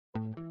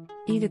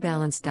Eat a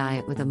balanced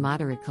diet with a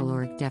moderate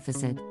caloric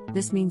deficit.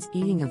 This means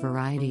eating a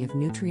variety of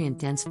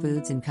nutrient-dense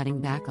foods and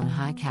cutting back on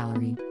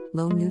high-calorie,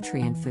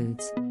 low-nutrient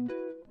foods.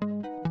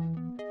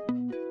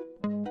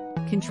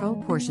 Control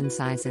portion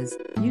sizes,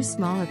 use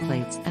smaller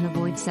plates and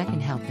avoid second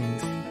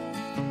helpings.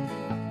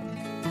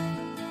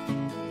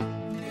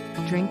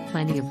 Drink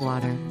plenty of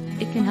water.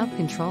 It can help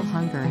control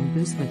hunger and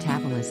boost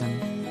metabolism.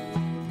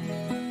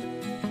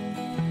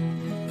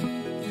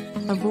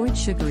 Avoid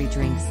sugary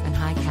drinks and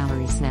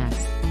high-calorie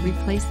snacks.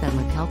 Replace them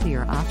with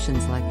healthier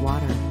options like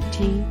water,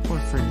 tea, or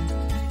fruit.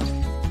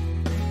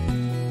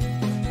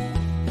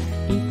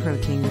 Eat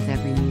protein with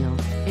every meal.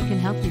 It can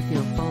help you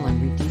feel full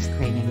and reduce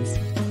cravings.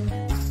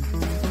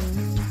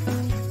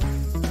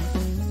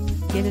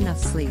 Get enough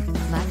sleep.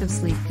 Lack of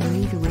sleep can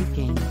lead to weight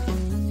gain.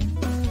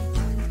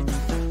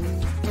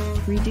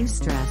 Reduce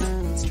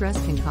stress.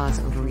 Stress can cause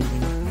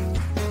overeating.